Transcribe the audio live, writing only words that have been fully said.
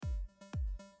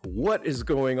What is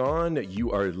going on?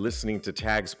 You are listening to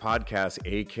Tags Podcast,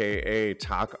 aka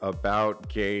Talk About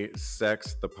Gay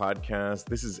Sex, the podcast.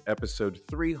 This is episode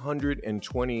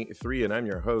 323, and I'm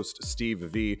your host, Steve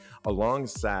V,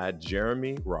 alongside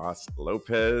Jeremy Ross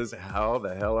Lopez. How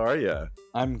the hell are you?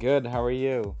 I'm good. How are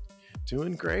you?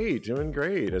 Doing great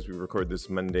as we record this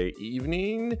Monday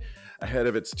evening ahead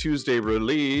of its Tuesday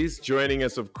release. Joining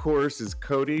us, of course, is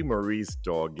Cody Maurice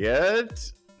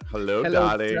Doggett. Hello,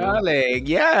 darling.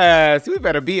 Yes, we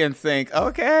better be in sync.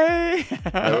 Okay.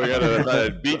 No, we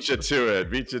gotta beat you to it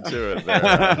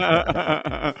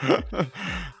there.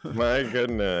 My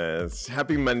goodness.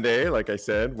 Happy Monday, like I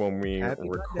said, when we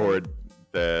record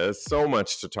this. So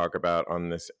much to talk about on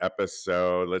this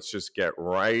episode. Let's just get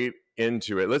right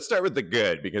into it. Let's start with the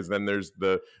good, because then there's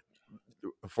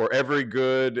for every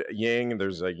good yang,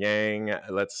 there's a yang.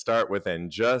 Let's start with And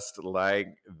Just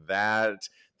Like That,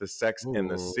 the Sex and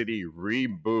the City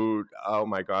reboot. Oh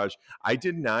my gosh. I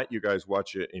did not, you guys,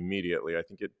 watch it immediately. I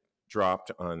think it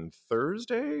dropped on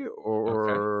Thursday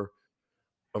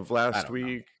of last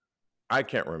week. I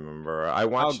can't remember. I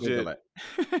watched it.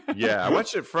 Yeah, I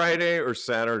watched it Friday or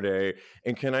Saturday.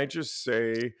 And can I just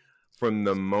say, from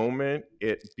the moment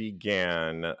it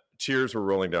began, tears were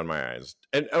rolling down my eyes,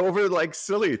 and over like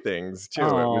silly things too.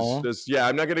 Aww. It was just, yeah,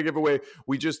 I'm not going to give away.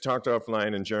 We just talked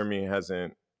offline, and Jeremy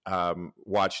hasn't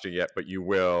watched it yet, but you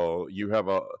will. You have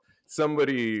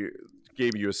somebody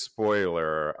gave you a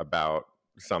spoiler about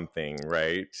something,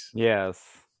 right? Yes.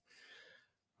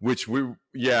 Which I mean,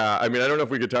 I don't know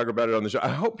if we could talk about it on the show. I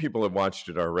hope people have watched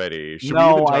it already.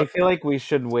 I feel like we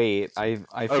should wait. I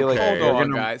feel like hold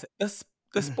on, guys.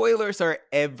 The spoilers are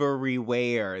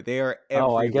everywhere. They are everywhere.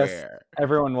 Oh, I guess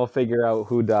everyone will figure out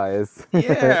who dies.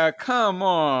 Yeah, come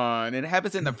on. It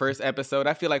happens in the first episode.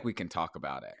 I feel like we can talk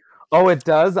about it. Oh, it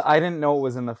does? I didn't know it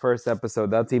was in the first episode.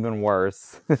 That's even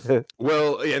worse.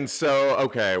 Well, and so,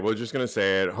 okay, we're just going to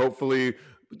say it. Hopefully,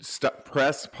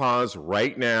 press pause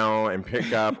right now and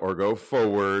pick up or go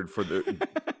forward for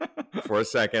a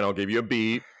second. I'll give you a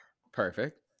beat.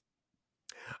 Perfect.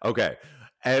 Okay.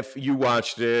 If you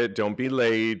watched it, don't be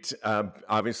late.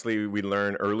 Obviously, we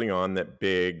learn early on that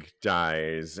Big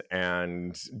dies.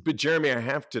 But Jeremy, I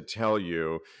have to tell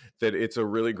you that it's a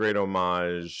really great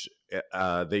homage.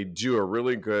 They do a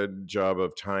really good job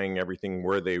of tying everything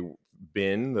where they've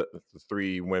been, the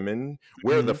three women,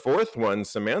 where the fourth one,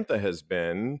 Samantha, has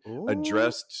been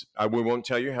addressed. We won't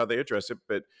tell you how they address it,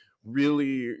 but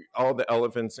really all the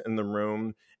elephants in the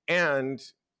room. And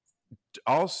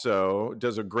also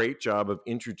does a great job of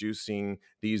introducing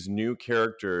these new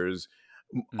characters,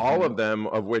 all of them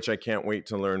of which I can't wait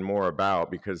to learn more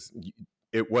about, because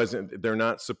they're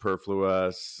not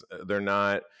superfluous, they're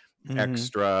not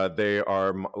extra, they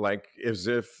are like as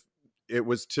if it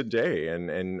was today,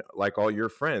 and like all your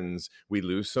friends, we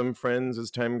lose some friends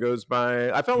as time goes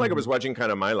by. I felt like I was watching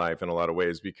kind of my life in a lot of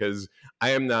ways, because I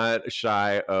am not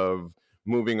shy of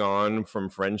moving on from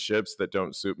friendships that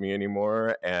don't suit me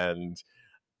anymore. And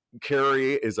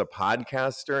Carrie is a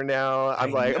podcaster now.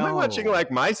 I'm like, am I watching like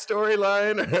my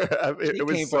storyline? It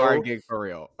was for our gig for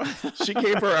real. She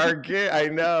came for our gig. I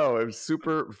know. It was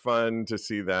super fun to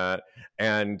see that,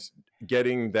 and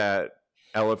getting that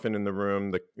elephant in the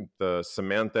room, the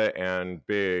Samantha and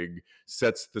Big,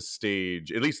 sets the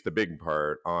stage, at least the big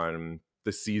part, on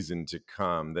the season to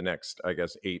come, the next, I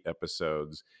guess, 8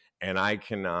 episodes. And I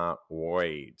cannot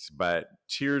wait. But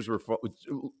tears were full.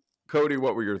 Cody,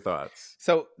 what were your thoughts?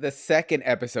 So the second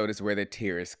episode is where the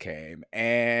tears came,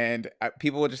 and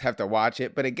people will just have to watch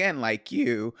it. But again, like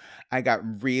you, I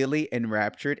got really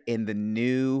enraptured in the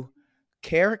new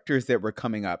characters that were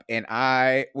coming up, and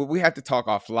we have to talk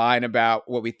offline about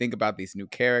what we think about these new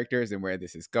characters and where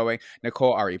this is going.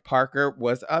 Nicole Ari Parker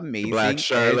was amazing. Black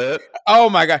Charlotte. Oh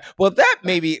my god! Well, that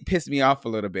maybe pissed me off a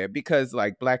little bit, because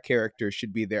like black characters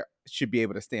should be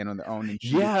able to stand on their own. And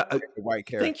the white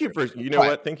character. Thank you for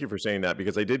Thank you for saying that,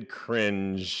 because I did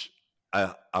cringe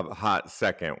a hot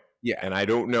second. Yeah, and I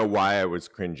don't know why I was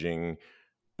cringing,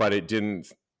 but it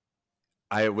didn't.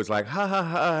 I was like, ha, ha,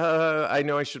 ha, ha, I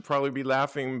know I should probably be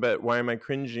laughing, but why am I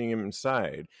cringing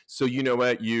inside? So you know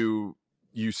what? You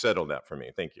settled that for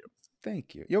me. Thank you.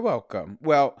 Thank you. You're welcome.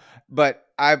 Well, but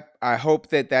I hope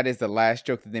that is the last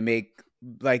joke that they make,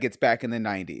 like it's back in the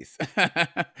 90s.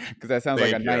 Because that sounds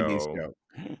like a 90s joke.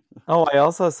 Oh, I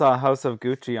also saw House of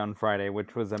Gucci on Friday,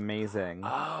 which was amazing.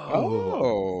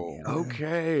 Oh.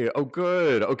 Okay. Oh,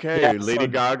 good. Okay. Yeah, Lady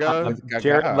Gaga.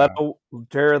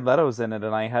 Jared Leto's in it,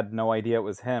 and I had no idea it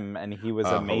was him, and he was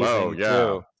amazing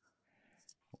too.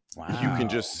 Wow. You can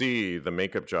just see the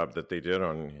makeup job that they did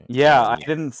on him. Yeah, I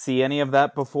didn't see any of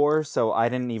that before, so I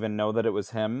didn't even know that it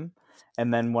was him.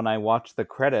 And then when I watched the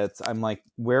credits, I'm like,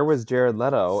 where was Jared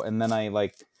Leto? And then I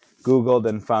like Googled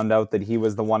and found out that he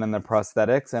was the one in the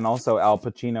prosthetics, and also Al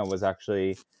Pacino was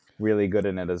actually really good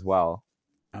in it as well.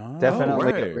 Oh, Definitely,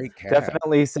 what a great cast.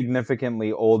 definitely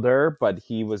significantly older, but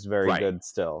he was very good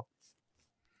still.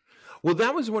 Well,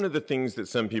 that was one of the things that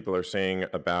some people are saying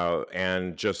about,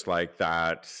 and just like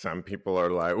that, some people are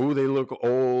like, "Oh, they look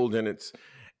old," and it's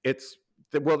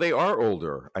well, they are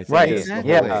older. I think Right. is the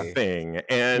Exactly. whole thing,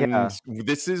 and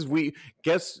this is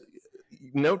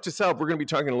note to self, we're going to be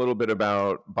talking a little bit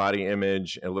about body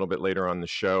image a little bit later on the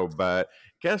show, but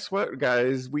guess what,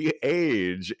 guys? We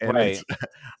age, and it's,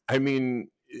 I mean,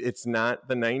 it's not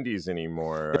the 90s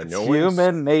anymore. It's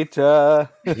human nature.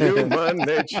 Human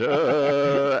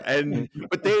nature.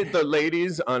 But the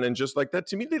ladies on And Just Like That,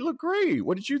 to me, they look great.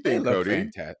 What did you think, They look Cody?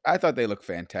 fantastic. I thought they looked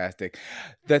fantastic.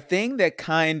 The thing that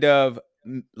kind of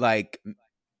like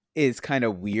is kind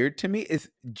of weird to me is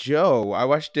Joe. I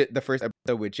watched the first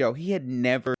episode with Joe. He had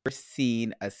never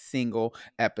seen a single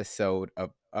episode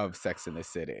of Sex in the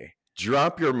City.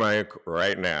 Drop your mic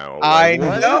right now. I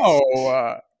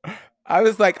know. I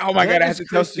was like, oh my God, I have to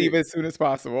tell Steve as soon as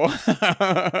possible.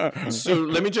 So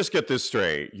let me just get this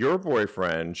straight. Your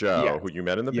boyfriend, Joe, who you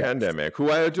met in the pandemic,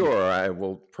 who I adore, I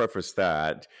will preface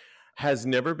that, has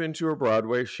never been to a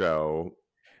Broadway show.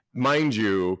 Mind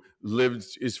you,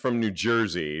 is from New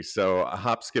Jersey, so a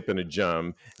hop, skip, and a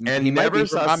jump, and he never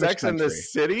saw Sex in the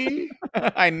City.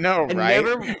 I know, and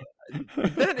right?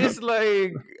 That is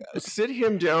like, sit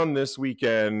him down this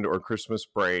weekend or Christmas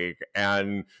break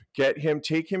and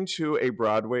take him to a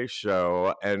Broadway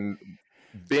show and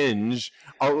binge.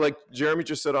 Like Jeremy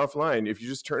just said offline, if you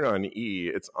just turn on E,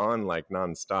 it's on like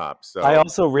nonstop. So I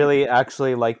also really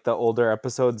actually like the older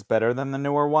episodes better than the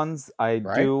newer ones. I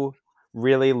do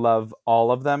really love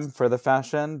all of them for the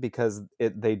fashion, because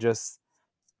they just,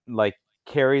 like,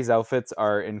 Carrie's outfits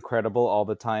are incredible all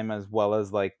the time, as well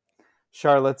as like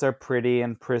Charlotte's are pretty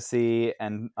and prissy,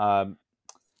 and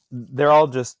they're all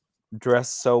just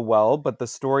dressed so well, but the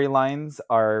storylines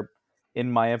are,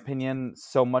 in my opinion,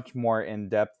 so much more in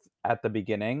depth at the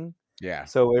beginning. Yeah.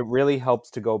 So it really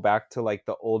helps to go back to like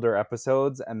the older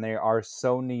episodes, and they are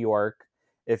so New York.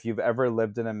 If you've ever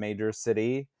lived in a major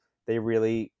city, they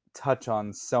really touch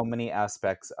on so many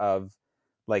aspects of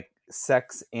like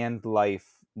sex and life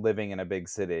living in a big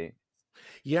city.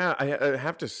 Yeah, I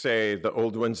have to say the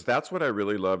old ones, that's what I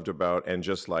really loved about And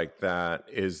Just Like That,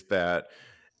 is that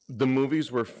the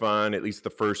movies were fun. At least the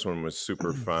first one was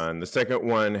super fun. The second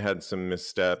one had some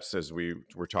missteps, as we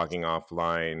were talking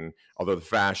offline, although the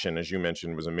fashion, as you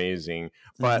mentioned, was amazing.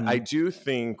 But I do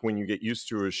think when you get used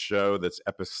to a show that's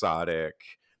episodic,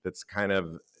 that's kind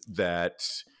of that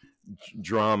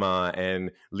drama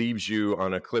and leaves you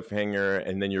on a cliffhanger,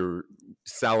 and then you're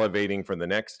salivating for the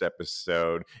next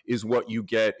episode, is what you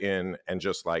get in And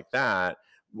Just Like That.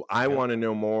 I want to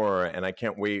know more, and I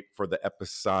can't wait for the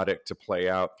episodic to play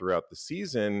out throughout the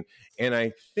season. And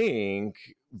I think,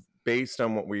 based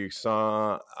on what we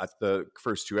saw at the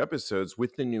first two episodes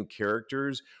with the new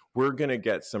characters, we're going to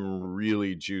get some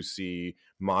really juicy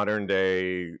modern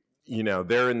day. You know,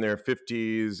 they're in their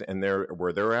 50s and they're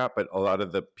where they're at, but a lot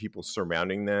of the people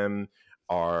surrounding them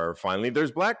are finally,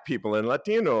 there's Black people and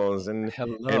Latinos, and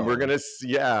we're gonna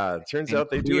turns out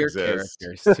they do exist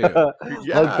too.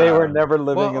 Like they were never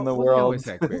living in the world. They always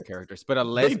had queer characters, but a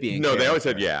lesbian they always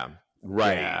had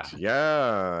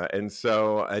and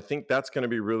so I think that's going to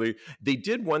be really, they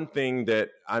did one thing that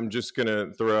I'm just going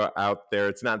to throw out there.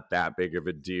 It's not that big of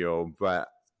a deal, but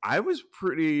it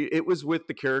was with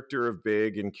the character of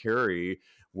Big and Carrie,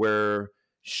 where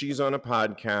she's on a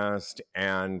podcast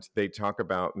and they talk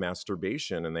about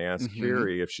masturbation, and they ask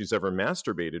Carrie if she's ever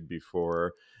masturbated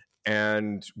before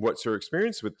and what's her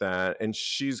experience with that. And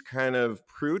she's kind of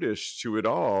prudish to it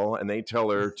all, and they tell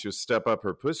her to step up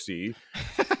her pussy.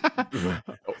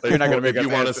 You're not going to make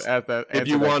us ask that. If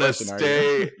you want to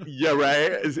stay,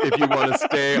 if you want to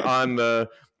stay on the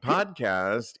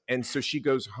podcast. And so she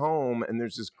goes home, and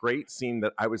there's this great scene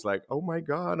that I was like, oh my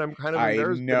God, I'm kind of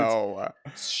embarrassed. I know.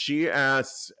 She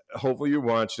asks, hopefully you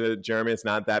watch it, Jeremy, it's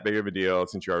not that big of a deal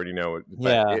since you already know it.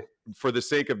 But for the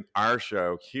sake of our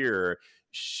show here,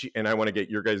 and I want to get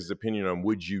your guys' opinion on,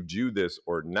 would you do this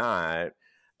or not?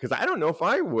 Because I don't know if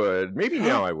I would. Maybe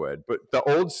now I would, but the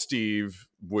old Steve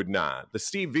would not. The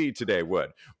Steve V today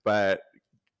would. But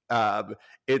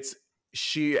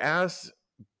she asks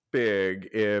Big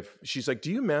if she's like,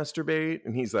 do you masturbate?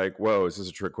 And he's like, whoa, is this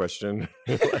a trick question?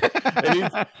 And he's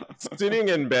sitting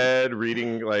in bed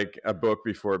reading like a book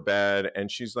before bed,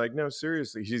 and she's like, no,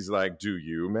 seriously. He's like, do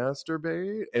you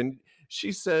masturbate? And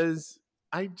she says,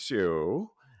 I do.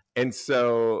 And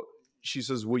so she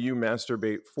says, will you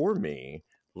masturbate for me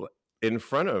in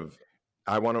front of,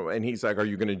 I want to, and he's like, are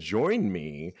you going to join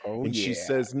me? Oh, And she yeah.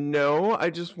 says, no, I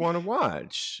just want to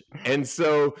watch. And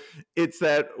so it's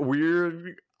that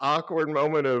weird, awkward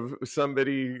moment of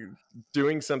somebody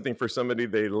doing something for somebody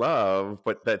they love,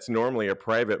 but that's normally a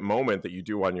private moment that you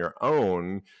do on your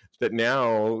own, that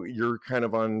now you're kind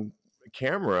of on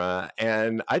camera.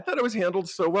 And I thought it was handled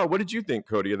so well. What did you think,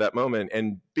 Cody, of that moment?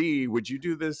 And B, would you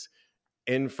do this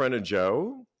in front of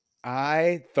Joe?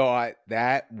 I thought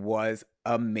that was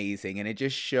amazing, and it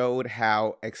just showed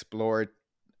how explorative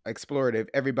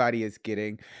everybody is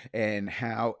getting, and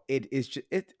how it is just,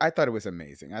 I thought it was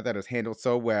amazing. I thought it was handled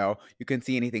so well. You couldn't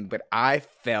see anything, but I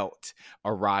felt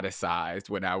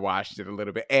eroticized when I watched it a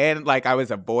little bit, and like I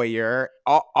was a voyeur.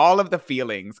 All of the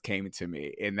feelings came to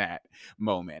me in that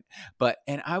moment.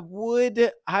 And I would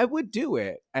do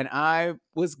it, and I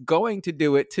was going to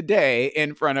do it today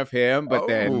in front of him, but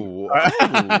then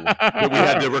but we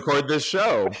had to record this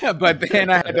show. But then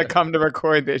I had to come to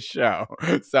record this show.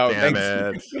 So damn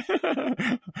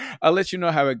it. I'll let you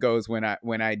know how it goes when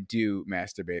I do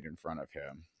masturbate in front of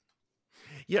him.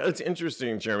 Yeah, it's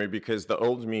interesting, Jeremy, because the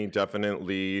old me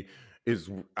definitely is.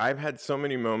 I've had so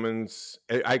many moments.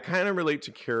 I kind of relate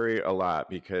to Carrie a lot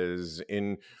because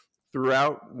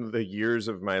throughout the years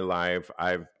of my life,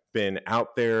 I've been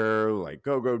out there like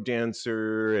go-go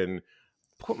dancer and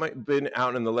been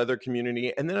out in the leather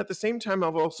community, and then at the same time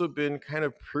I've also been kind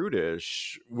of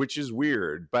prudish, which is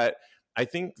weird, but I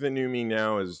think the new me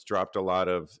now has dropped a lot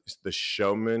of the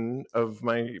showman of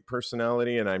my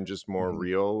personality, and I'm just more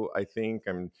real. I think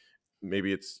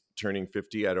maybe it's turning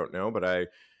 50, I don't know, but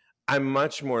I'm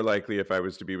much more likely, if I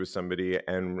was to be with somebody,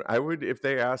 and I would, if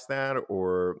they asked that,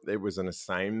 or it was an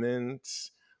assignment,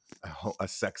 a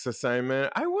sex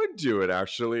assignment, I would do it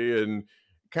actually, and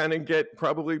kind of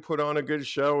probably put on a good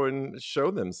show and show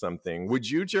them something. Would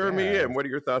you, Jeremy? Yeah. And what are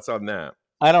your thoughts on that?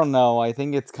 I don't know. I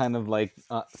think it's kind of like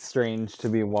strange to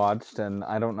be watched, and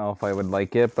I don't know if I would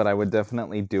like it, but I would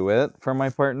definitely do it for my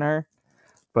partner.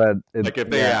 But like if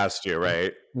they asked you,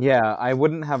 right? Yeah, I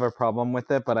wouldn't have a problem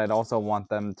with it, but I'd also want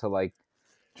them to like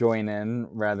join in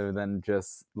rather than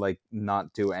just like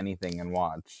not do anything and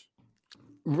watch.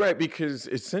 Right, because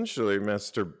essentially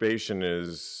masturbation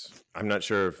is, I'm not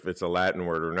sure if it's a Latin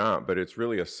word or not, but it's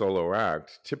really a solo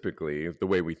act, typically, the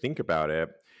way we think about it.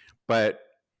 But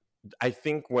I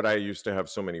think what I used to have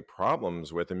so many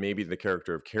problems with, and maybe the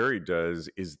character of Carrie does,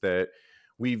 is that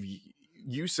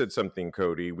you said something,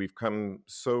 Cody, we've come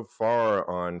so far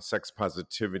on sex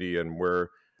positivity and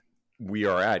where we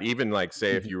are at. Even like,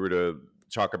 say, if you were to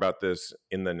talk about this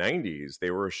in the 90s, they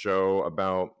were a show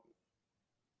about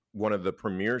one of the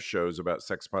premiere shows about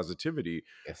sex positivity.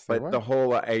 Yes, but the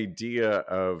whole idea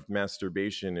of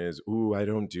masturbation is, ooh, I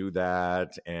don't do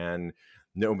that, and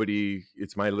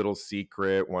it's my little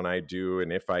secret when I do,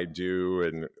 and if I do,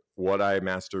 and what I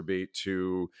masturbate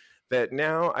to. That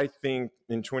now I think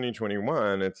in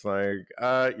 2021 it's like,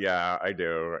 yeah, I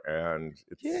do, and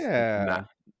it's not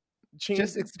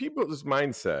change people's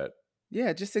mindset.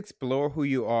 Yeah, just explore who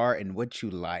you are and what you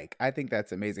like. I think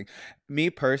that's amazing. Me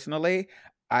personally,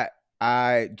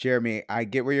 Jeremy, I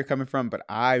get where you're coming from, but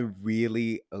I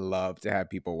really love to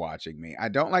have people watching me. I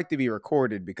don't like to be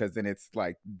recorded because then it's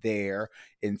like there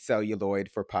in celluloid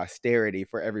for posterity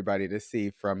for everybody to see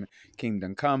from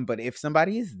Kingdom Come. But if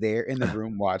somebody is there in the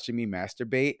room watching me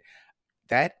masturbate,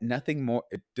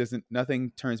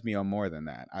 nothing turns me on more than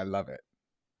that. I love it.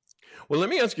 Well, let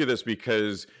me ask you this,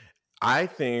 because I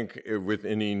think with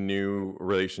any new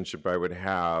relationship I would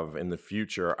have in the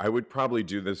future, I would probably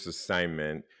do this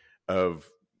assignment of,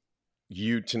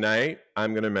 you tonight,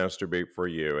 I'm going to masturbate for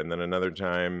you. And then another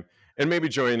time, and maybe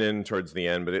join in towards the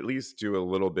end, but at least do a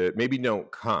little bit. Maybe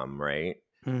don't come, right?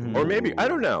 Or maybe, I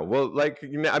don't know. Well, like,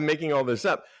 I'm making all this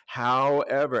up.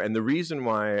 However, and the reason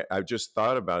why I just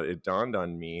thought about it dawned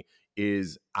on me,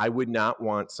 is I would not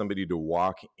want somebody to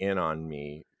walk in on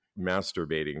me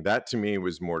masturbating. That to me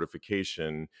was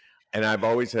mortification. And I've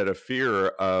always had a fear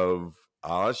of,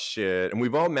 oh shit. And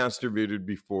we've all masturbated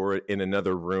before in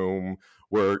another room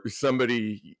where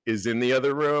somebody is in the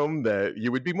other room, that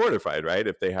you would be mortified, right?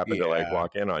 If they happen to like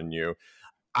walk in on you.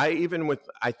 I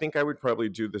think I would probably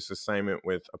do this assignment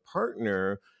with a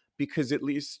partner, because at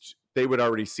least they would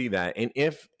already see that. And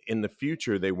if in the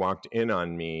future they walked in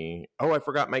on me, oh, I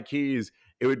forgot my keys,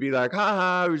 it would be like,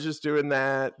 haha, I was just doing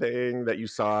that thing that you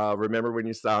saw. Remember when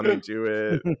you saw me do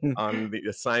it on the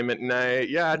assignment night?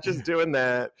 Yeah, just doing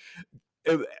that.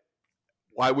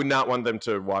 I would not want them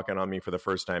to walk in on me for the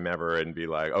first time ever and be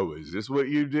like, "Oh, is this what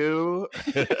you do?"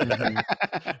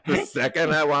 The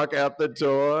second I walk out the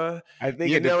door, I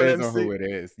think you it know what depends I'm on who saying?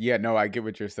 it is. Yeah, no, I get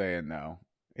what you're saying though.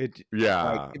 Like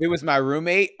Yeah. if it was my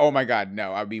roommate, oh my god,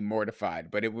 no, I'd be mortified.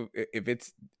 But if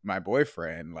it's my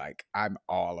boyfriend, like I'm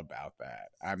all about that.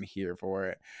 I'm here for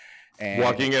it. And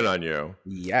Walking in on you.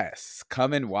 yes,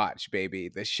 come and watch, baby.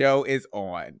 The show is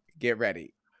on. Get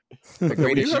ready. The Okay, well,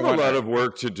 greatest you have show a on lot earth. of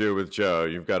work to do with Joe.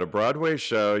 You've got a Broadway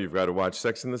show, you've got to watch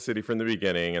Sex and the City from the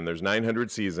beginning, and there's 900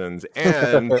 seasons,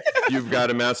 and you've got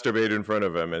to masturbate in front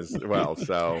of him as well.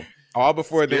 So, All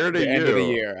before scared of the end of the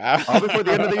you. year. All before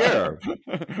the end of the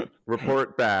year.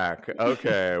 Report back.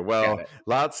 Okay, Got well, it.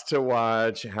 lots to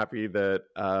watch. Happy that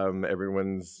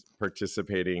everyone's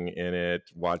participating in it.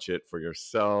 Watch it for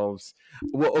yourselves.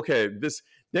 Well, okay, this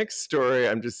next story,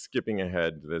 I'm just skipping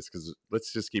ahead to this because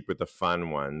let's just keep with the fun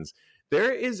ones.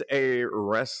 There is a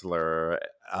wrestler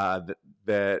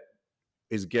that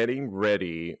is getting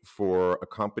ready for a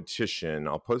competition.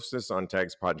 I'll post this on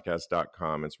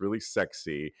tagspodcast.com. It's really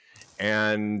sexy.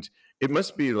 And it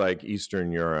must be like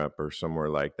Eastern Europe or somewhere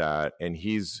like that. And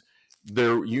he's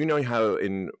there. You know how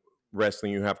in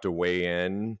wrestling you have to weigh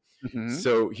in. Mhm.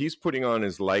 So he's putting on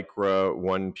his Lycra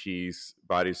one piece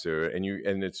bodysuit,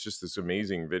 and it's just this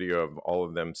amazing video of all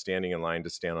of them standing in line to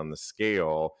stand on the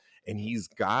scale. And he's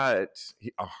got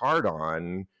a hard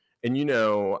on. And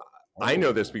I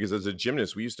know this Oh. because as a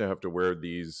gymnast, we used to have to wear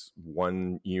these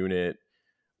 1 unit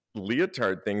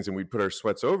leotard things and we'd put our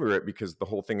sweats over it because the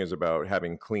whole thing is about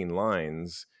having clean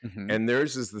lines. Mhm. And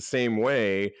theirs is the same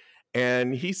way.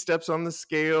 And he steps on the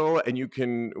scale, and you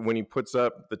can, when he puts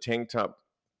up the tank top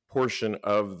portion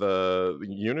of the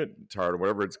unitard or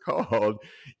whatever it's called,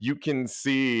 you can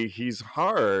see he's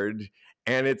hard.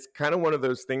 And it's kind of one of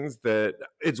those things that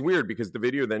it's weird because the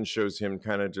video then shows him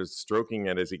kind of just stroking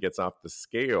it as he gets off the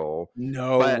scale.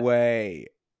 No But way.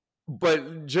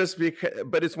 just because,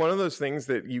 but it's one of those things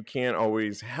that you can't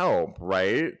always help,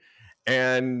 right?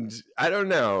 And I don't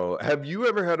know. Have you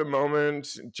ever had a moment,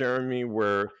 Jeremy,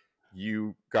 where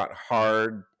you got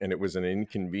hard and it was an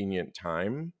inconvenient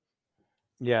time?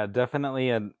 Yeah, definitely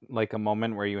a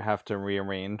moment where you have to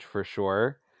rearrange for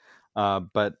sure.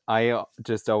 But I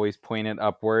just always point it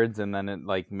upwards, and then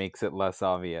it makes it less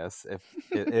obvious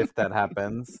if that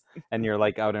happens, and you're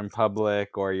out in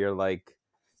public, or you're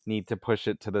need to push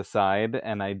it to the side,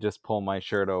 and I just pull my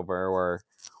shirt over or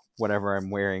whatever I'm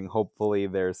wearing. Hopefully,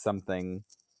 there's something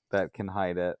that can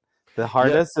hide it. The Yeah.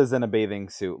 hardest is in a bathing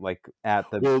suit,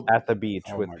 at Well, the beach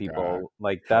Oh with my god. people.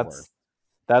 Power.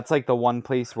 That's the one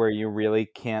place where you really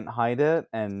can't hide it,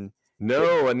 and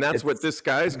no, and that's what it's this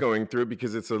guy's going through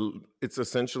because it's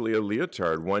essentially a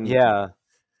leotard. yeah, And yeah.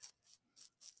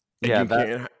 you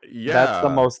can't. That's the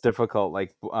Yeah. most difficult,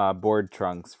 board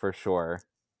trunks for sure.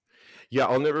 Yeah,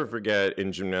 I'll never forget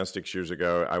in gymnastics years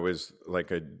ago, I was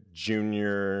like a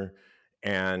junior,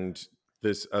 and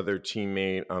this other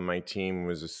teammate on my team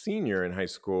was a senior in high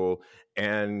school.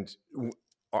 And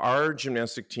our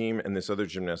gymnastic team and this other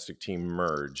gymnastic team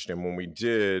merged. And when we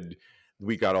did,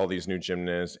 we got all these new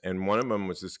gymnasts. And one of them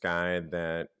was this guy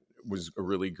that was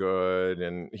really good,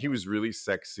 and he was really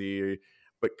sexy,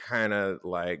 but kind of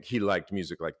like he liked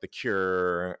music like The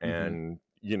Cure Mhm.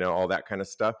 and, all that kind of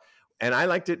stuff, and I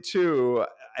liked it too.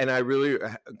 And I really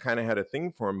kind of had a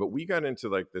thing for him. But we got into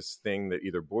like this thing that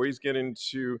either boys get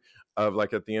into, of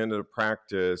like at the end of the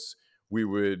practice,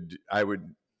 I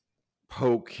would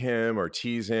poke him or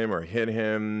tease him or hit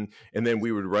him, and then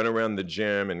we would run around the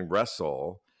gym and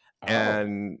wrestle. Oh.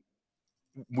 And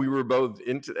we were both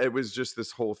into it. Was just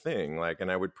this whole thing, and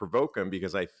I would provoke him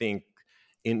because I think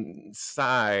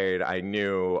inside I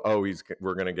knew, oh,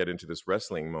 we're going to get into this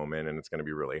wrestling moment and it's going to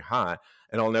be really hot.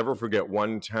 And I'll never forget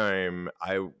one time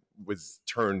I was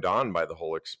turned on by the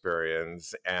whole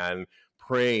experience and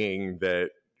praying that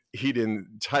he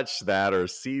didn't touch that or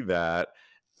see that,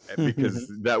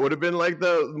 because that would have been like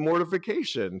the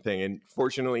mortification thing. And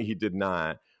fortunately he did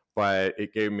not. But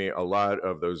it gave me a lot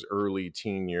of those early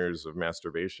teen years of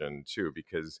masturbation too,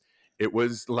 because it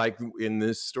was like in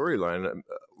this storyline,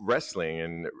 wrestling,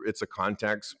 and it's a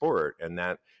contact sport, and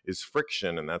that is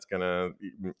friction, and that's gonna,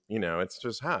 it's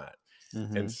just hot.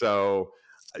 And so,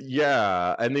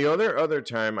 yeah. And the other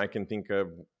time I can think of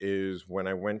is when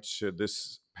I went to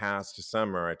this past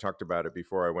summer. I talked about it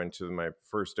before. I went to my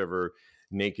first ever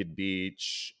naked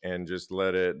beach and just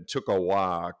took a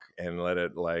walk and let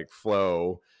it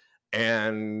flow.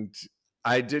 And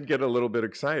I did get a little bit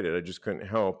excited. I just couldn't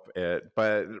help it.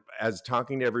 But as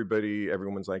talking to everybody,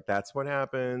 everyone's like, that's what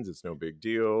happens. It's no big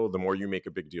deal. The more you make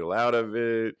a big deal out of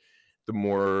it, the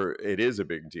more it is a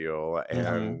big deal.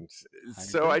 And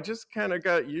so agree. I just kind of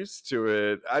got used to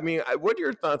it. I mean, what are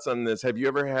your thoughts on this? Have you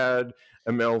ever had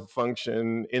a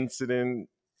malfunction incident,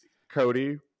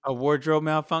 Cody? A wardrobe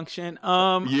malfunction?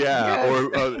 Yeah, Yes.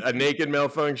 or a naked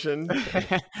malfunction.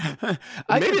 I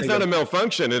Maybe can it's think not of a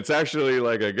malfunction. It's actually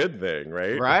like a good thing,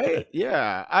 right? right?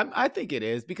 Yeah, I think it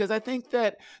is because I think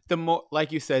that the more,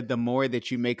 like you said, the more that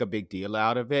you make a big deal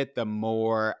out of it, the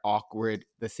more awkward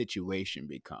the situation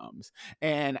becomes.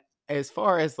 And as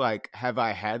far as like, have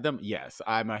I had them? Yes,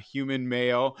 I'm a human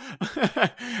male.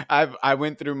 I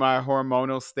went through my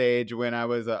hormonal stage when I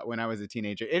was a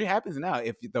teenager. It happens now.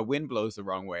 If the wind blows the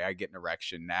wrong way, I get an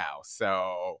erection now.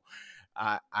 So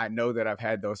I know that I've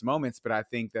had those moments, but I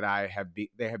think that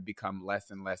they have become less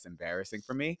and less embarrassing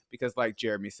for me because, like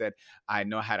Jeremy said, I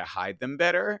know how to hide them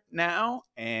better now,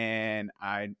 and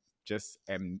I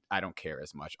don't care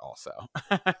as much. Also,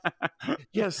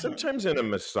 Yeah, sometimes in a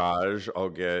massage, I'll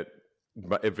get,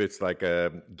 but if it's like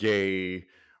a gay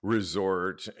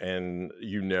resort and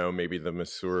maybe the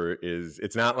masseur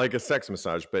it's not like a sex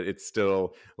massage, but it's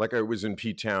still like I was in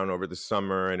P Town over the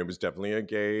summer and it was definitely a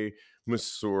gay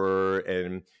masseur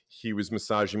and he was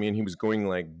massaging me and he was going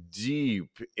like deep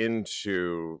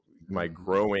into my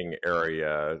growing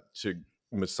area to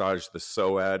massage the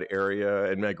psoas area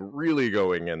and like really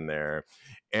going in there.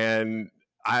 And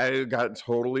I got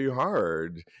totally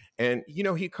hard. And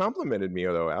he complimented me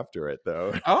though after it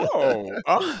though. oh,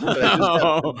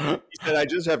 oh. He said, I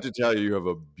just have to tell you, you have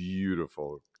a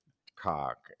beautiful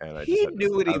cock. And I just He had to knew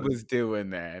say, what he was doing.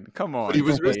 Then come but he on,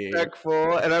 was Steve.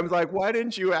 respectful. And I was like, why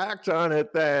didn't you act on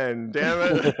it then? Damn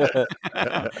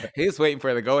it. He was waiting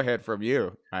for the go ahead from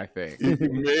you, I think.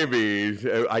 Maybe.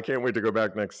 I can't wait to go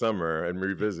back next summer and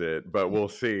revisit, but we'll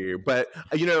see. But,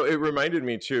 it reminded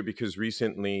me too, because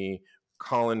recently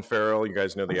Colin Farrell, you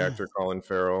guys know the actor Colin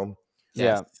Farrell,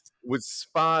 Yes. Yeah. was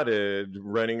spotted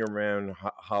running around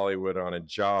Hollywood on a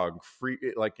jog, free,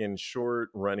 like in short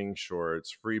running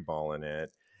shorts, free balling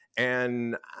it.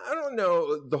 And I don't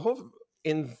know,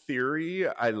 in theory,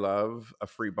 I love a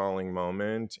free balling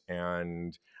moment.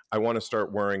 And I want to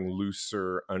start wearing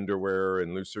looser underwear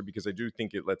and looser because I do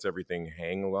think it lets everything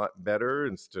hang a lot better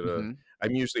instead of, Hmm.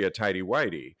 I'm usually a tighty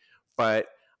whitey, but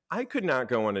I could not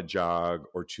go on a jog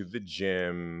or to the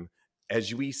gym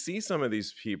as we see some of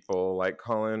these people like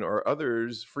Colin or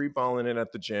others free balling it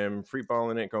at the gym, free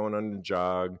balling it going on the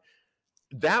jog.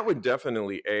 That would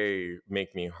definitely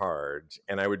make me hard,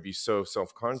 and I would be so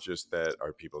self-conscious that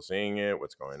are people seeing it?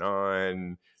 What's going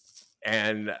on?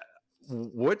 And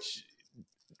what's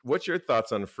what's your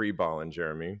thoughts on free balling,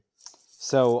 Jeremy?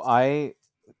 So I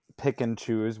pick and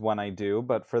choose when I do,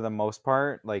 but for the most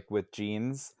part, like with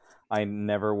jeans, I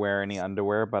never wear any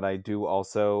underwear, but I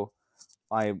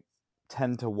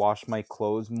tend to wash my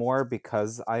clothes more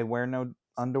because I wear no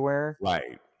underwear.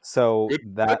 Right. So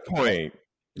Good point.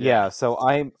 yeah, Yeah. so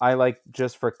I like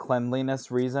just for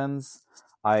cleanliness reasons,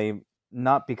 I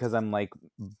not because I'm like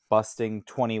busting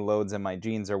 20 loads in my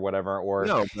jeans or whatever, or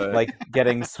No, but like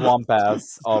getting swamp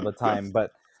ass all the time,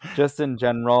 but just in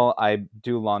general, I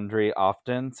do laundry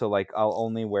often, so like I'll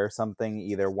only wear something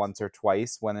either once or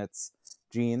twice when it's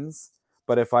jeans.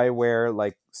 But if I wear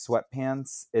like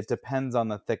sweatpants, it depends on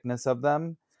the thickness of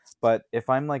them. But if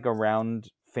I'm like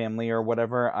around family or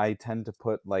whatever, I tend to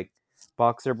put like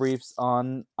boxer briefs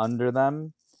on under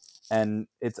them, and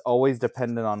it's always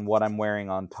dependent on what I'm wearing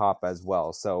on top as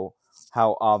well. So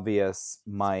how obvious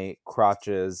my crotch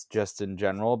is just in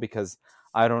general, because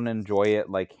I don't enjoy it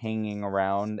like hanging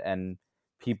around and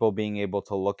people being able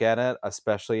to look at it,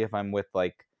 especially if I'm with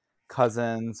like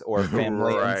cousins or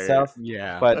family and right. stuff.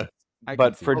 Yeah. But I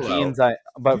can see for that.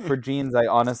 Hello. jeans I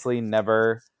honestly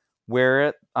never wear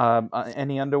it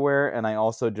any underwear, and I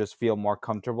also just feel more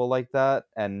comfortable like that.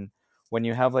 And when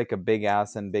you have like a big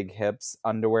ass and big hips,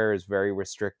 underwear is very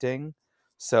restricting.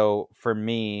 So for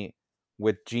me,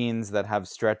 with jeans that have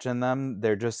stretch in them,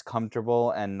 they're just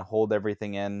comfortable and hold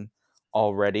everything in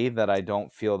already, that I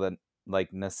don't feel the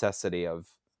like necessity of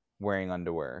wearing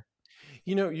underwear.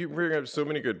 You bring up so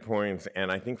many good points,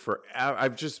 and I think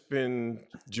I've just been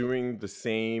doing the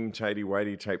same tidy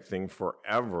whitey type thing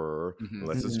forever, Mhm.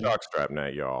 unless it's Mhm. jockstrap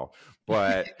night, y'all.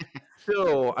 But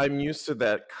still, I'm used to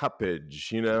that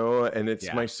cuppage, and it's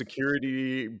Yeah. my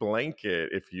security blanket,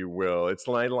 if you will. It's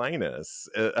my Linus.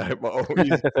 I've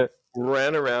always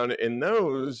ran around in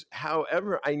those.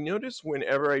 However, I notice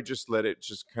whenever I just let it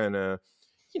just kind of,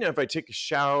 if I take a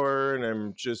shower and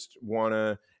I'm just want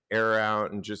to air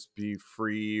out and just be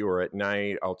free, or at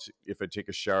night if I take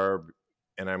a shower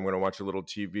and I'm going to watch a little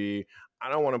TV, I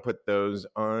don't want to put those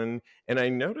on. And I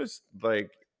noticed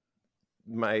like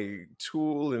my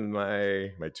tool and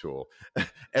my tool.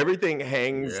 Everything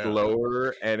hangs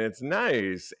lower and it's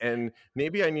nice. And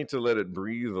maybe I need to let it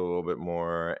breathe a little bit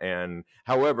more. And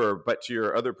however, but to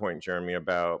your other point, Jeremy,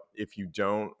 about if you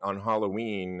don't on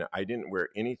Halloween, I didn't wear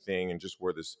anything and just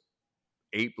wore this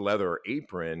ape leather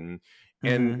apron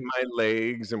and my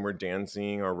legs and we're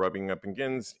dancing or rubbing up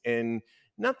against, and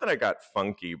not that I got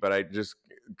funky, but I just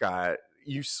got,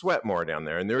 you sweat more down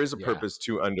there, and there is a purpose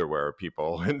to underwear,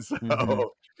 people. And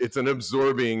so it's an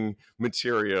absorbing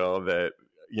material that,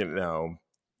 you know,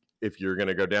 if you're going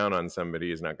to go down on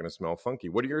somebody, is not going to smell funky.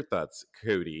 What are your thoughts,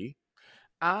 Cody?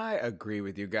 I agree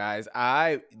with you guys.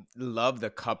 I love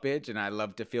the cuppage and I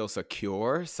love to feel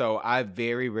secure. So I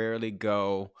very rarely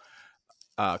go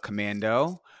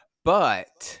commando,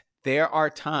 but there are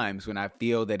times when I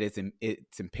feel that it's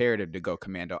imperative to go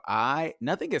commando.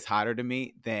 Nothing is hotter to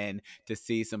me than to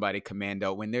see somebody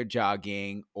commando when they're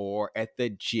jogging or at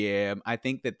the gym. I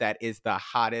think that is the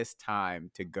hottest time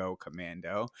to go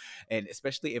commando, and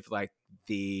especially if like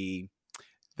the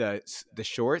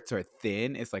shorts are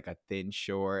thin. It's like a thin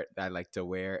short that I like to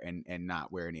wear and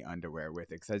not wear any underwear with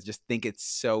it, because I just think it's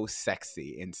so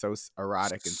sexy and so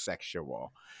erotic and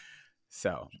sexual.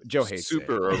 So Joe hates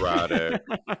super it. Erotic,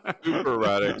 super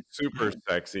erotic, super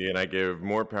sexy, and I give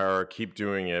more power. Keep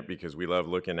doing it because we love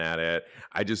looking at it.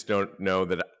 I just don't know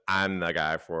that I'm the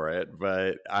guy for it,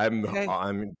 but I'm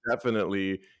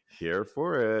definitely here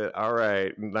for it. All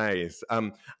right, nice.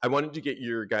 I wanted to get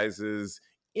your guys's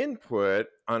input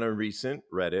on a recent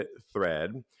Reddit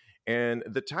thread. And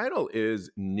the title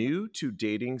is New to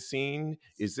Dating Scene.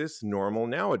 Is this normal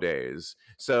nowadays?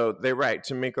 So they write,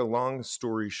 to make a long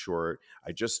story short,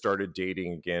 I just started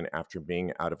dating again after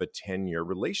being out of a 10-year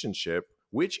relationship,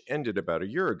 which ended about a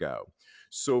year ago.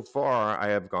 So far, I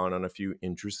have gone on a few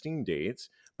interesting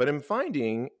dates, but I'm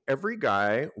finding every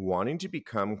guy wanting to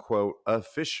become, quote,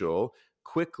 official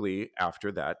quickly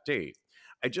after that date.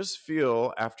 I just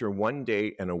feel after one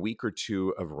date and a week or two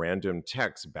of random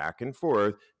texts back and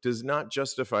forth does not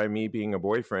justify me being a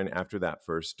boyfriend after that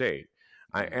first date.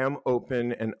 I am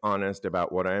open and honest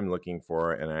about what I am looking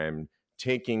for, and I am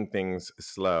taking things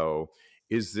slow.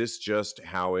 Is this just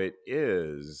how it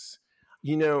is?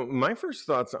 You know, my first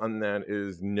thoughts on that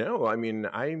is no. I mean,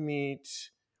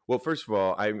 well, first of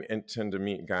all, I tend to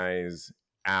meet guys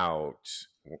out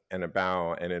and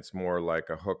about, and it's more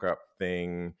like a hookup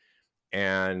thing.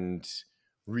 And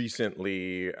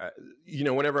recently,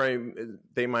 whenever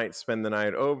they might spend the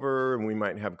night over and we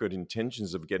might have good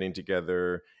intentions of getting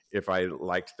together if I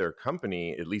liked their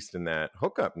company, at least in that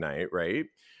hookup night, right?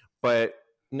 But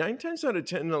 9 times out of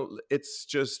 10, it's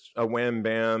just a wham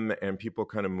bam and people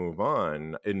kind of move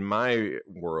on, in my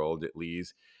world at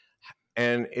least.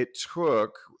 And it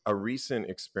took a recent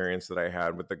experience that I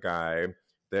had with a guy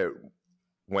that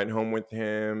went home with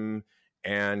him,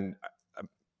 and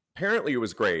apparently it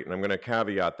was great. And I'm going to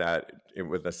caveat that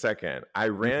with a second. I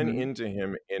ran into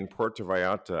him in Puerto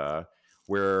Vallarta,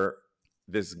 where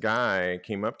this guy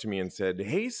came up to me and said,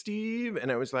 "Hey, Steve."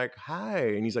 And I was like, "Hi."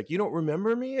 And he's like, "You don't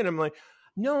remember me?" And I'm like,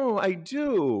 "No, I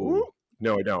do." Ooh.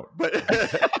 No, I don't. But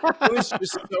it was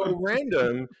just so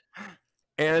random.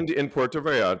 And in Puerto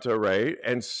Vallarta, right?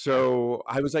 And so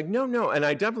I was like, no. And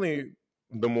I definitely,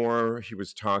 the more he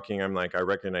was talking, I'm like, I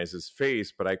recognize his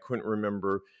face, but I couldn't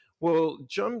remember. Well,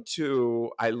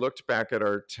 I looked back at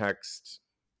our text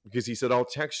because he said, I'll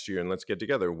text you and let's get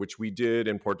together, which we did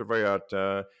in Puerto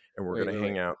Vallarta, and we're going to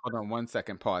hang out. Hold on 1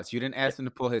 second, pause. You didn't ask him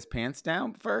to pull his pants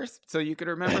down first so you could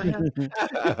remember him?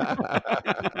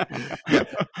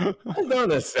 Hold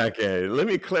on a second. Let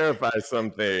me clarify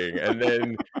something. And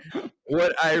then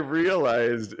what I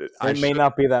realized, it may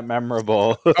not be that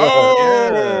memorable.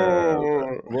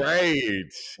 Oh,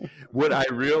 right. What I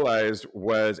realized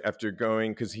was, after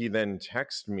going, because he then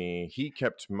texted me, he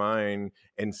kept mine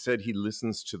and said he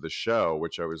listens to the show,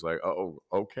 which I was like, oh,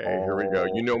 okay, here we go.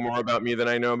 You know more about me than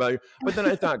I know about you. But then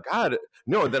I thought, God,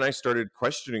 no. Then I started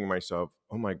questioning myself.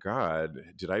 Oh my God,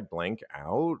 did I blank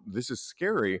out? This is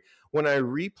scary. When I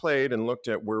replayed and looked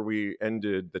at where we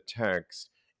ended the text,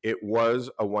 it was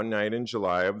a one night in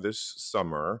July of this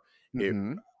summer.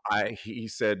 He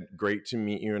said, "Great to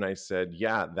meet you." And I said,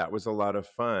 "Yeah, that was a lot of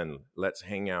fun. Let's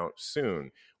hang out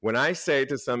soon." When I say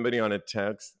to somebody on a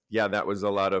text, "Yeah, that was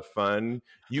a lot of fun,"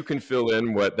 you can fill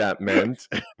in what that meant.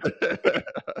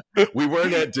 We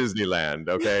weren't at Disneyland,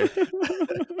 okay?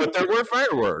 But there were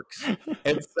fireworks.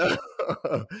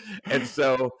 And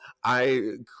so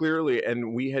I clearly,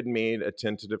 and we had made a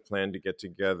tentative plan to get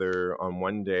together on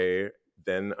one day.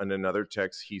 Then on another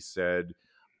text, he said,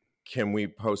 "Can we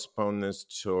postpone this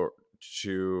to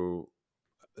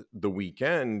the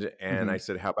weekend, and I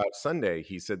said, how about Sunday?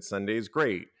 He said, Sunday's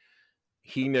great.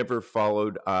 He never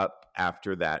followed up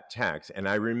after that text. And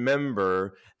I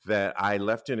remember that I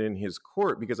left it in his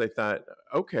court because I thought,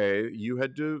 okay, you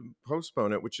had to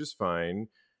postpone it, which is fine.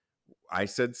 I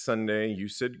said Sunday, you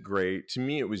said great. To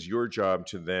me, it was your job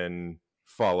to then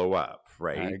follow up, I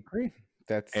right? agree.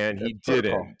 And he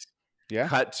protocol. didn't. Yeah.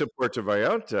 Cut to Puerto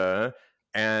Vallarta,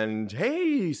 and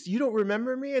hey, you don't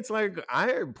remember me? It's like,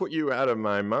 I put you out of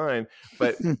my mind.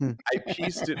 But I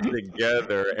pieced it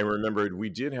together and remembered we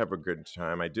did have a good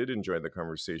time. I did enjoy the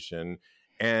conversation.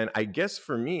 And I guess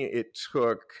for me, it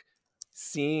took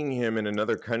seeing him in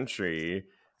another country,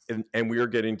 and we are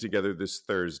getting together this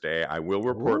Thursday. I will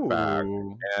report back.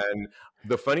 Ooh. And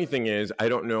the funny thing is, I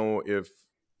don't know if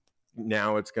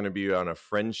now it's going to be on a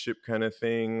friendship kind of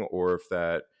thing, or if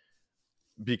that,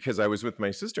 because I was with my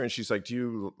sister and she's like, do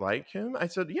you like him? I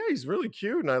said, yeah, he's really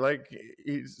cute. And I like,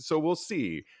 so we'll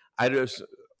see.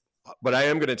 But I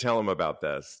am going to tell him about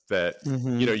this, that,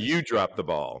 you dropped the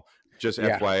ball, just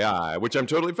FYI, which I'm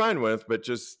totally fine with, but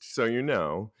just so you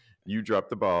know, you dropped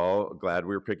the ball. Glad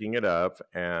we were picking it up,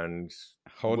 and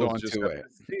hold on to it.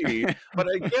 See. But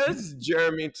I guess,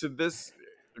 Jeremy, to this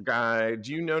guy,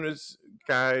 do you notice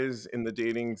guys in the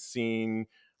dating scene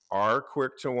are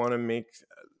quick to want to make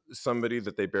somebody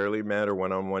that they barely met or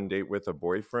went on one date with a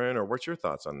boyfriend? Or what's your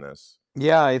thoughts on this?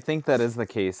 Yeah, I think that is the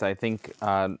case. I think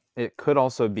it could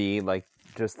also be like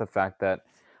just the fact that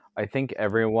I think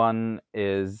everyone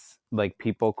is like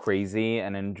people crazy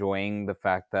and enjoying the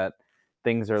fact that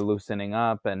things are loosening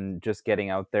up and just getting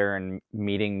out there and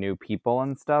meeting new people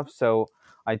and stuff. So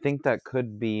I think that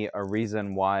could be a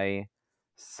reason why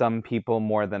some people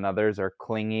more than others are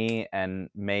clingy and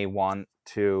may want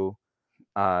to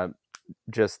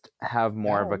just have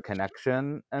more of a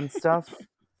connection and stuff.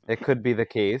 It could be the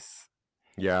case.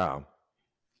 Yeah.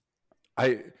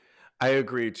 I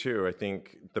agree too. I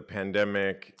think the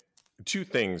pandemic, two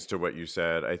things to what you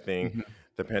said. I think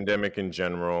the pandemic in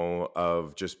general,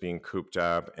 of just being cooped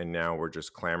up, and now we're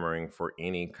just clamoring for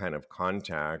any kind of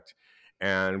contact.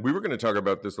 And we were going to talk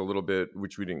about this a little bit,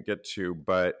 which we didn't get to,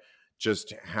 but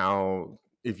just how,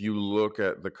 if you look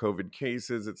at the COVID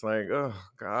cases, it's like, oh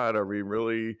God, are we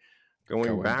really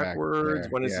going backwards?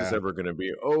 When is this ever going to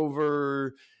be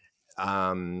over?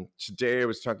 Today I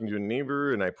was talking to a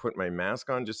neighbor and I put my mask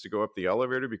on just to go up the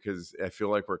elevator because I feel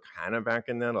like we're kind of back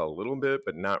in that a little bit,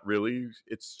 but not really.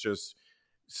 It's just,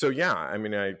 so yeah, I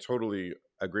mean, I totally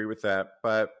agree with that.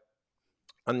 But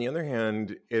on the other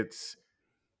hand,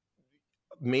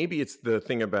 maybe it's the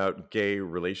thing about gay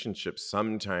relationships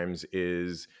sometimes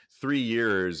is 3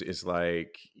 years is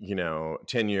like,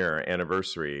 10-year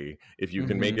anniversary if you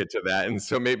can make it to that. And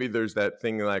so maybe there's that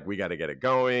thing like, we got to get it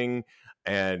going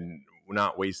and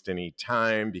not waste any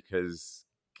time, because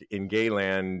in gay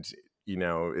land,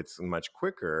 it's much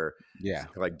quicker. Yeah.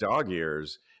 It's like dog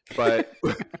years. But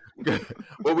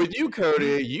well, with you,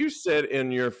 Cody, you said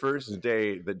in your first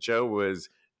date that Joe was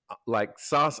like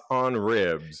sauce on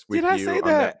ribs with you. Did I say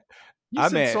that? You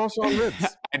said sauce on ribs.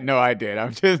 No, I did.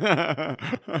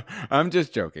 I'm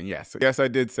just joking. Yes, I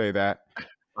did say that.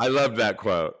 I love that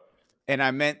quote. And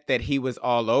I meant that he was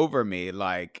all over me,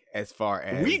 like, as far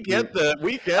as we get it.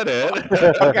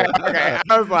 okay.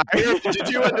 I was like, did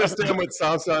you understand what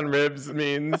sauce on ribs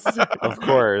means? Of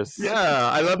course. Yeah,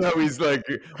 I love how he's like,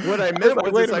 what I meant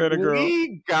was, wait a minute, girl.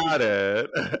 We got it.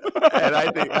 And I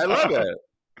think I love it.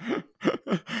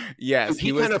 Yes,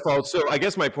 he kind of falls. So I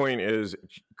guess my point is,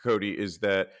 Cody, is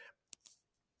that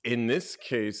in this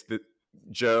case, that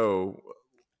Joe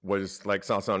was like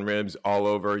sauce on ribs all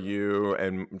over you,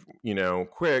 and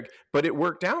quick, but it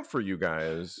worked out for you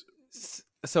guys.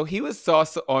 So he was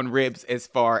sauce on ribs as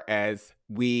far as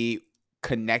we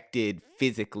connected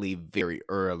physically very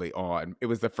early on. It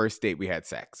was the first date we had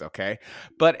sex, okay?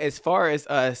 But as far as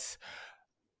us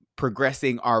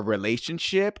progressing our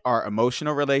relationship, our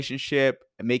emotional relationship,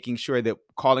 making sure that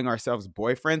calling ourselves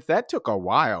boyfriends, that took a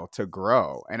while to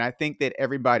grow. And I think that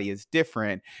everybody is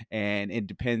different, and it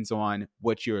depends on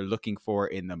what you're looking for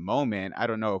in the moment. I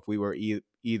don't know if we were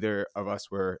either of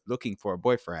us were looking for a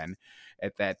boyfriend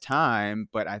at that time,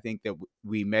 but I think that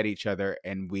we met each other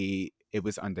and it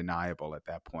was undeniable at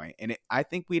that point. And I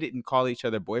think we didn't call each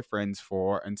other boyfriends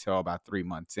until about 3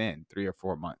 or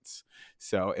 4 months.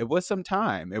 So it was some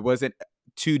time. It wasn't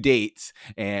 2 dates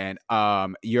and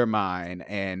you're mine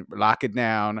and lock it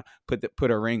down,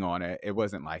 put a ring on it. It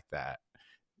wasn't like that.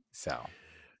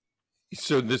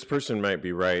 So this person might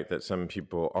be right that some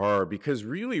people are, because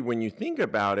really when you think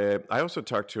about it, I also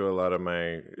talk to a lot of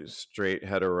my straight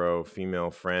hetero female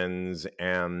friends,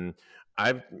 and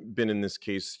I've been in this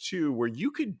case too, where you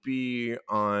could be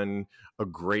on a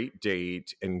great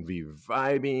date and be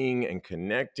vibing and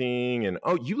connecting, and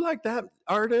oh, you like that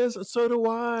artist? So do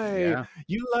I. Yeah.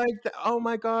 You like that? Oh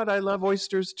my God, I love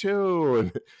oysters too.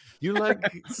 And you like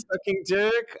sucking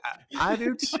dick? I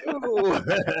do too.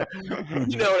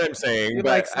 You know what I'm saying? You But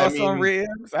like I sauce on mean,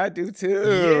 ribs? I do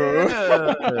too.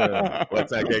 yeah.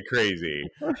 Let's not get crazy.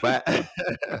 But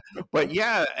but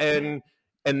yeah, and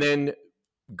then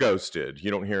ghosted.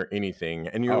 You don't hear anything.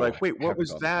 And you're Oh, like, wait, what happens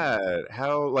was all the time. that?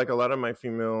 How, like a lot of my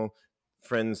female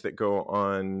friends that go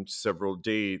on several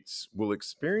dates will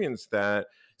experience that.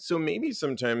 So maybe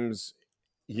sometimes,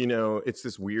 it's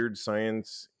this weird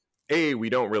science. We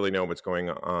don't really know what's going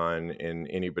on in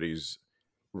anybody's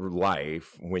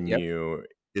life when Yep.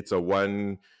 it's a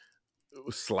one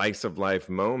slice of life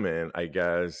moment, I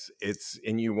guess.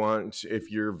 And you want, if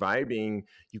you're vibing,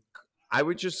 I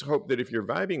would just hope that if you're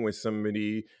vibing with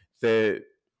somebody that,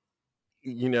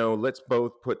 let's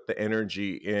both put the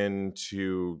energy in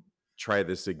to try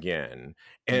this again.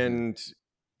 Hmm. And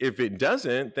if it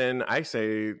doesn't, then I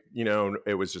say,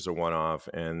 it was just a one off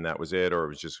and that was it, or it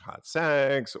was just hot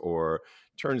sex, or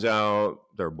turns out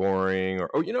they're boring, or,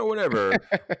 whatever.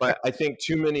 But I think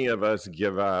too many of us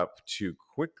give up too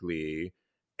quickly.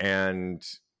 And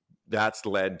that's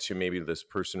led to maybe this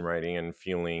person writing and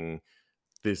feeling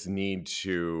this need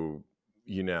to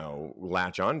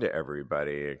latch on to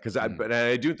everybody, Mm. but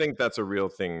I do think that's a real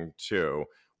thing too,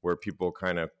 where people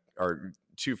kind of are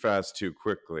too fast too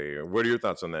quickly. What are your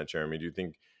thoughts on that, Jeremy? Do you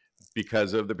think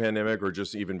because of the pandemic or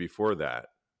just even before that?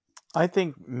 I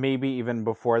think maybe even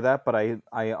before that, but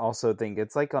I also think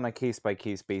it's like on a case by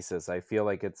case basis. I feel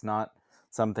like it's not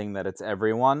something that it's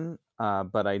everyone,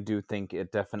 but I do think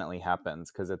it definitely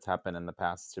happens because it's happened in the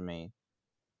past to me.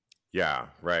 Yeah,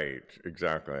 right.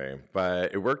 Exactly.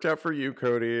 But it worked out for you,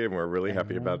 Cody, and we're really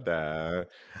happy about that.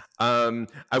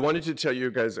 I wanted to tell you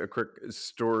guys a quick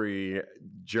story.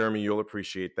 Jeremy, you'll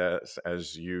appreciate that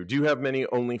as you do you have many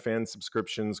OnlyFans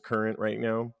subscriptions current right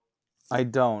now? I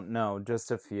don't know,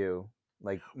 just a few,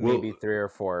 like Well, maybe 3 or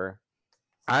 4.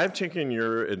 I've taken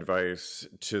your advice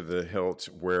to the hilt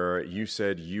where you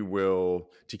said you will,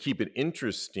 to keep it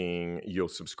interesting, you'll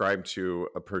subscribe to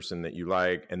a person that you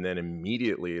like, and then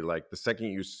immediately, like the second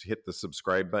you hit the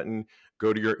subscribe button,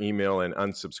 go to your email and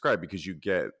unsubscribe because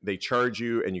they charge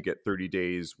you and you get 30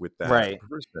 days with that Right.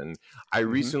 person. I Hmm.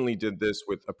 recently did this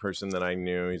with a person that I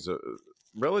knew. He's a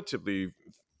relatively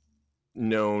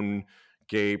known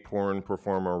gay porn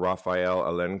performer, Raphael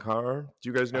Alenkar. Do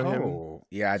you guys know him? Oh,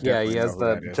 yeah, I Yeah, he definitely know has who the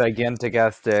that is. gigantic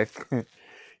ass dick.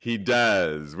 He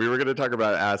does. We were going to talk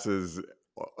about asses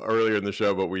earlier in the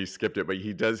show, but we skipped it. But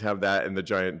he does have that and the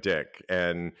giant dick.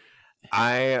 And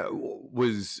I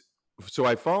was, so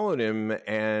I followed him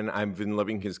and I've been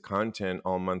loving his content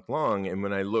all month long. And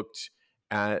when I looked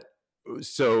at,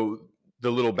 so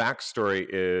the little backstory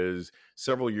is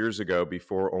several years ago,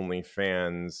 before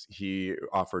OnlyFans, he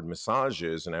offered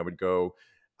massages, and I would go.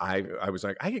 I was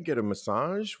like, I could get a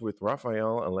massage with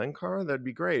Raphael Alenkar. That'd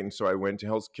be great. And so I went to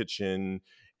Hell's Kitchen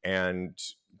and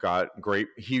got great.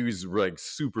 He was like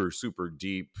super, super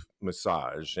deep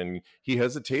massage, and he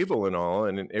has a table and all,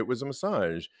 and it was a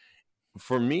massage.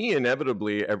 For me,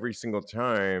 inevitably, every single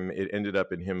time it ended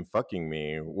up in him fucking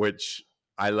me, which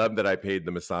I love that I paid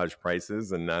the massage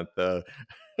prices and not the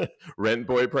rent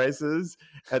boy prices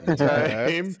at the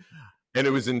time. Yes. And it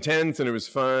was intense and it was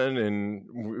fun.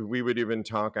 And we would even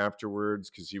talk afterwards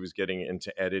because he was getting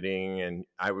into editing and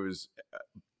I was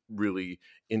really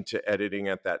into editing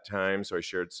at that time. So I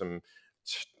shared some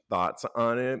thoughts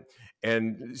on it.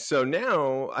 And so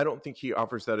now I don't think he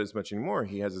offers that as much anymore.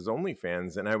 He has his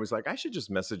OnlyFans. And I was like, I should just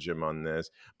message him on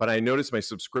this. But I noticed my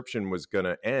subscription was going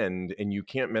to end. And you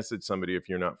can't message somebody if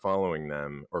you're not following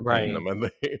them or paying them Right.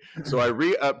 monthly. So I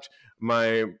re-upped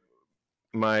my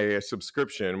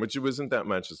subscription, which it wasn't that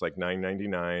much, it's like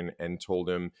 $9.99, and told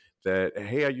him that,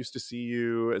 hey, I used to see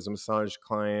you as a massage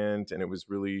client and it was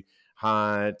really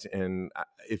hot. And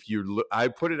if I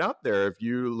put it out there, if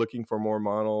you're looking for more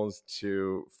models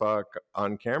to fuck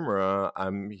on camera,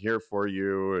 I'm here for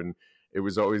you. And it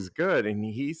was always good. And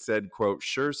he said, quote,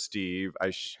 sure, Steve,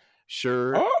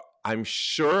 sure. Oh, I'm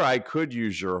sure I could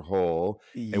use your hole,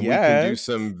 and we can do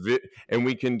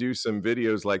yes. some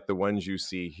videos like the ones you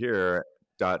see here.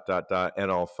 Dot dot dot, and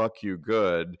I'll fuck you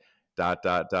good. Dot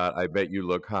dot dot. I bet you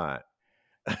look hot.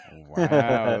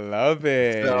 Wow, love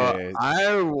it. So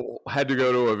I had to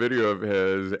go to a video of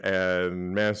his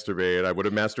and masturbate. I would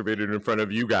have masturbated in front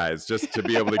of you guys just to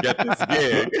be able to get this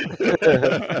gig.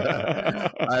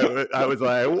 I was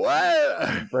like,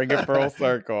 what? Bring it full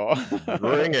circle.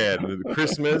 Bring it.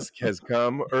 Christmas has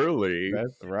come early.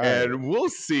 That's right. And we'll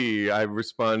see. I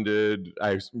responded,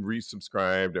 I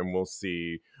resubscribed, and we'll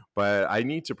see. But I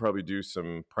need to probably do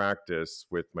some practice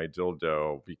with my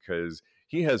dildo because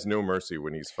he has no mercy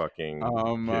when he's fucking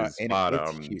his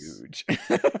bottoms. It's huge.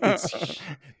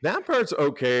 That part's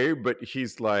okay, but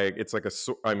he's like, it's like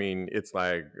it's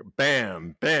like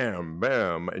bam, bam,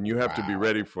 bam, and you have to be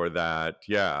ready for that.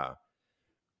 Yeah.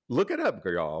 Look it up,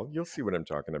 y'all. You'll see what I'm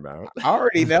talking about. I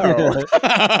already know.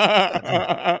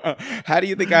 How do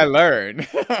you think I learned?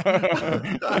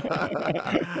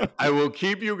 I will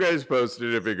keep you guys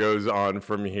posted if it goes on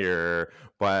from here.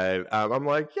 But I'm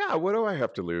like, yeah, what do I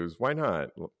have to lose? Why not?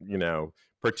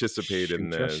 Participate in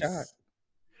this.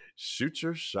 Shoot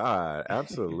your shot.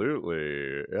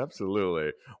 Absolutely.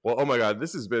 Absolutely. Well, oh my God,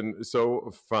 this has been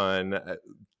so fun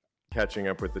catching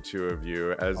up with the two of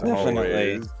you as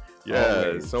always.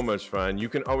 Yeah, so much fun. You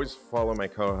can always follow my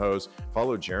co-host.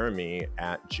 Follow Jeremy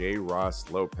at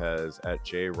JRossLopez at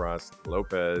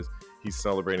JRossLopez. He's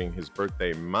celebrating his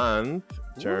birthday month.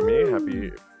 Jeremy,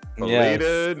 happy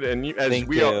belated. Yes. And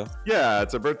Thank you. Yeah,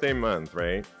 it's a birthday month,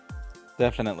 right?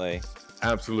 Definitely.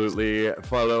 Absolutely.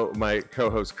 Follow my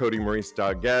co-host Cody Maurice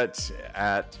Doggett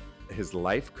at his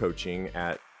life coaching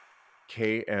at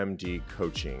KMD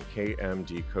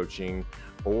Coaching,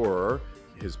 or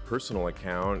his personal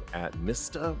account at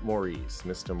Mr.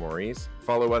 Maurice.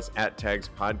 Follow us at Tags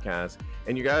Podcast.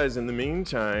 And you guys, in the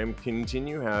meantime,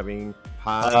 continue having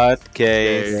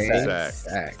podcast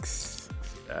sex.